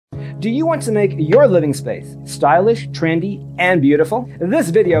Do you want to make your living space stylish, trendy, and beautiful?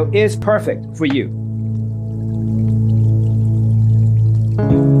 This video is perfect for you.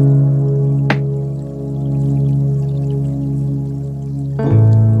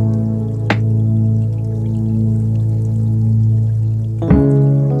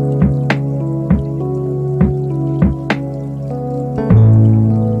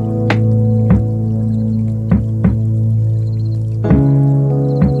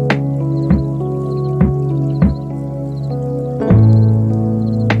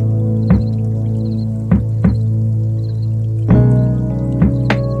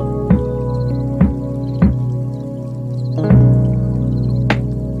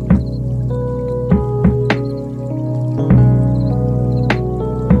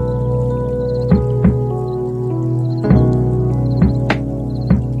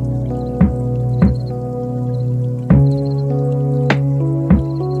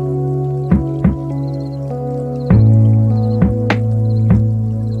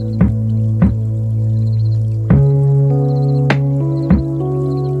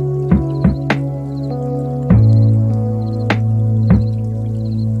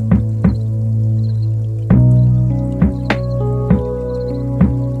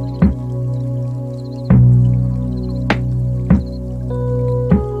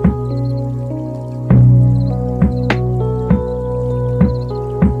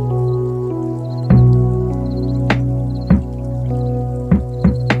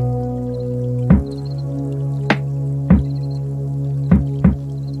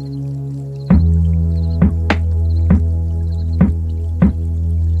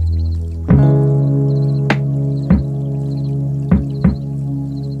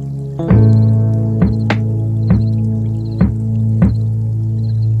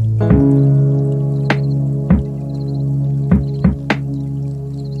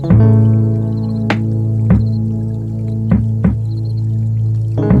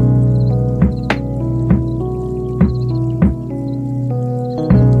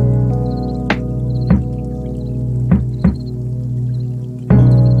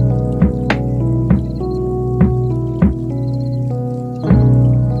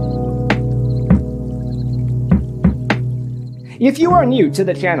 If you are new to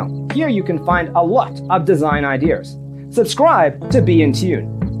the channel, here you can find a lot of design ideas. Subscribe to be in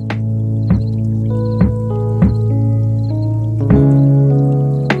tune.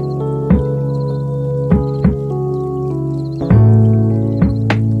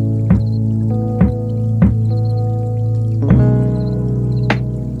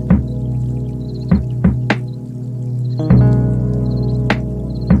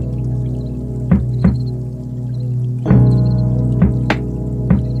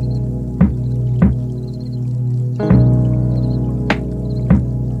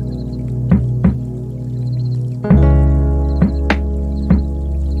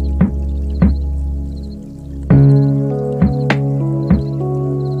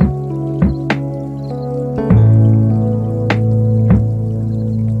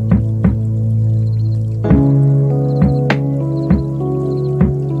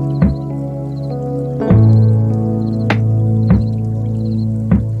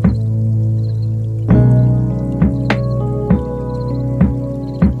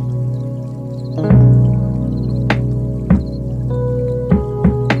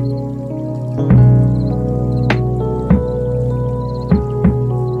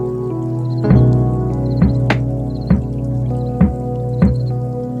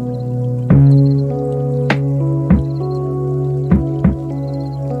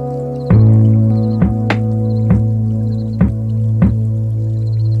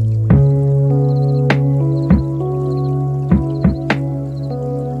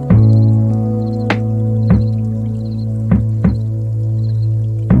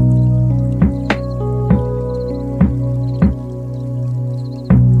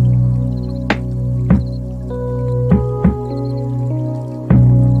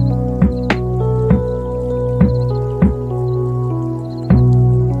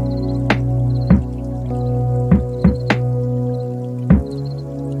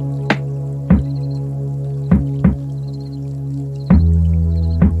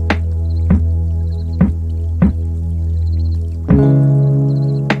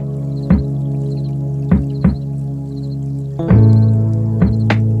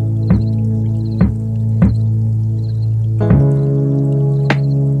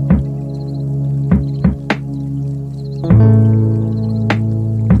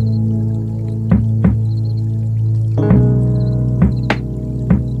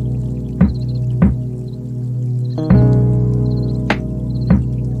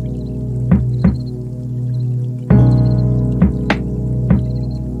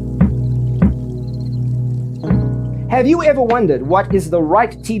 Have you ever wondered what is the right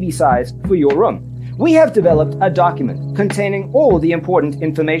TV size for your room? We have developed a document containing all the important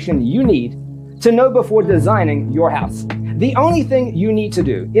information you need to know before designing your house. The only thing you need to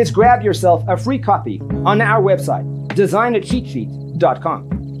do is grab yourself a free copy on our website,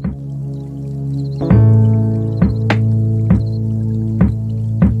 designercheatsheet.com.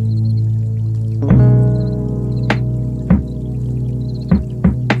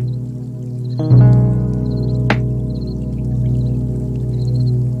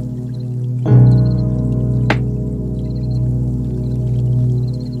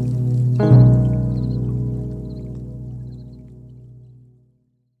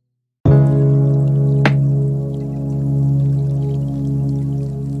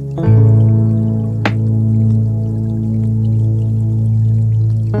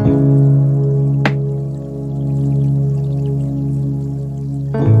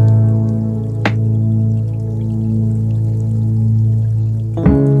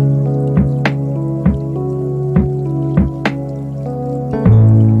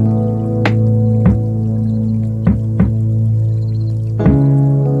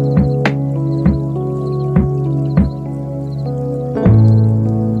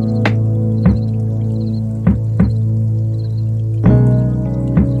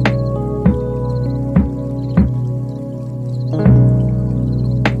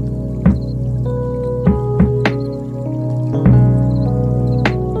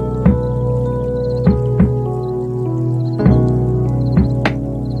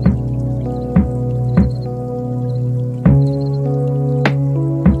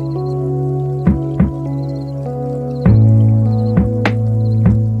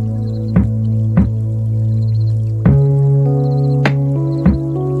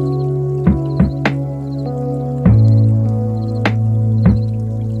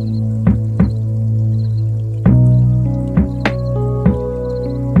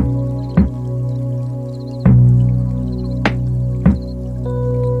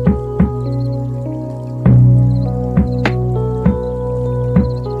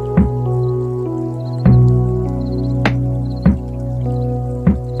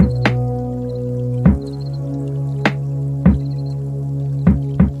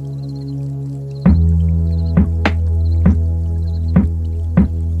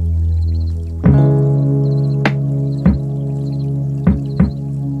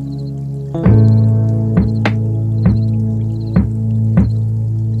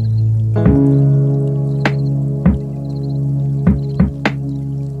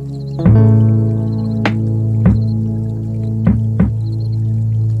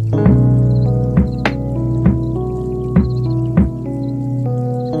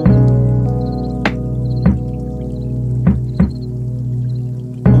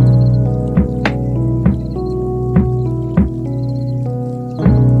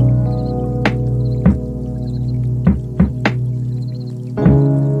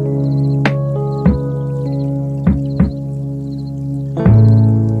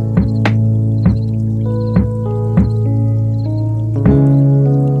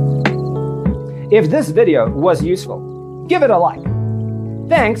 If this video was useful, give it a like.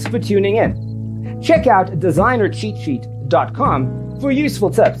 Thanks for tuning in. Check out designercheatsheet.com for useful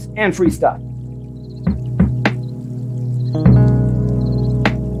tips and free stuff.